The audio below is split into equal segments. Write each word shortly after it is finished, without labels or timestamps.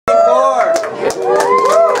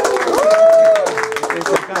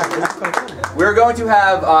we're going to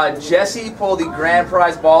have Jessie pull the grand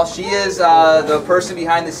prize ball. She is the person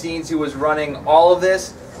behind the scenes who was running all of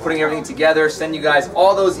this, putting everything together, sending you guys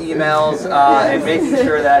all those emails, and making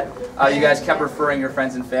sure that you guys kept referring your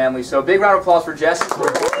friends and family. So big round of applause for Jessie.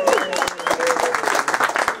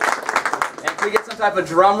 And can we get some type of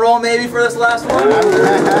drum roll maybe for this last one?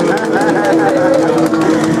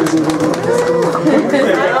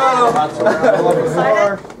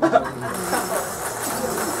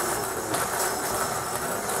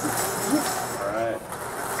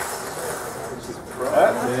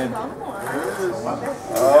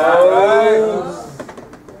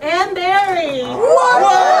 And Barry.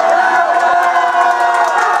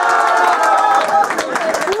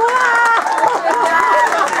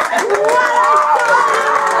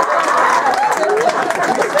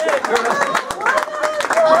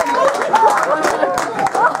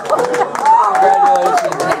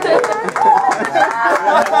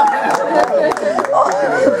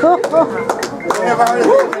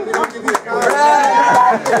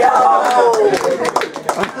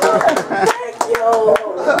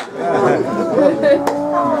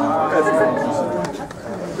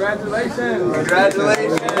 Congratulations!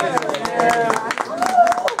 Congratulations!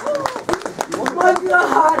 Oh my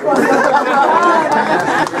God!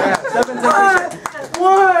 I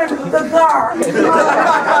won the car!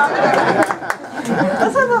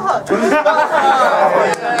 Let's have a hug.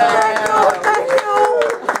 Thank you!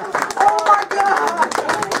 Oh my God!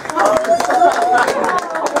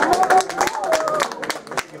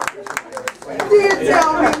 You didn't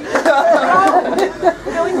tell me!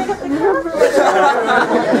 Can we take a picture?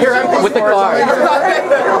 With the car.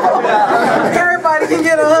 Everybody can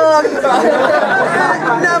get a hug.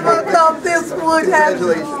 I never thought this would happen.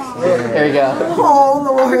 There you go. Oh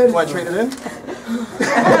Lord. Want to trade it in?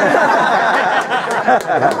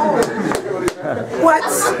 What?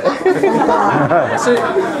 So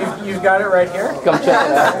you've got it right here. Come check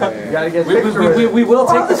it out. You gotta get we will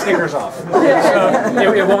take the stickers off. So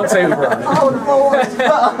it won't say who brought it. Oh Lord.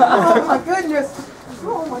 Oh my goodness.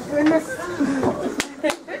 Oh my goodness.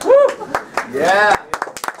 Yeah.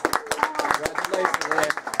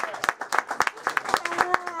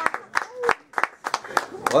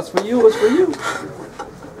 What's for you? What's for you?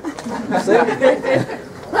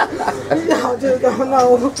 Y'all just don't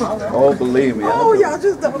know. Oh, believe me. Oh, y'all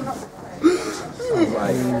just don't know.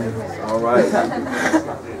 All right.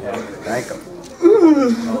 Thank you.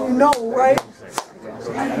 You know, right?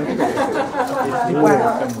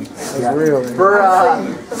 Wow. For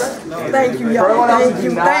Thank you, y'all. everyone else Thank who you.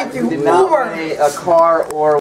 did not, Thank you. did not Uber. win a car or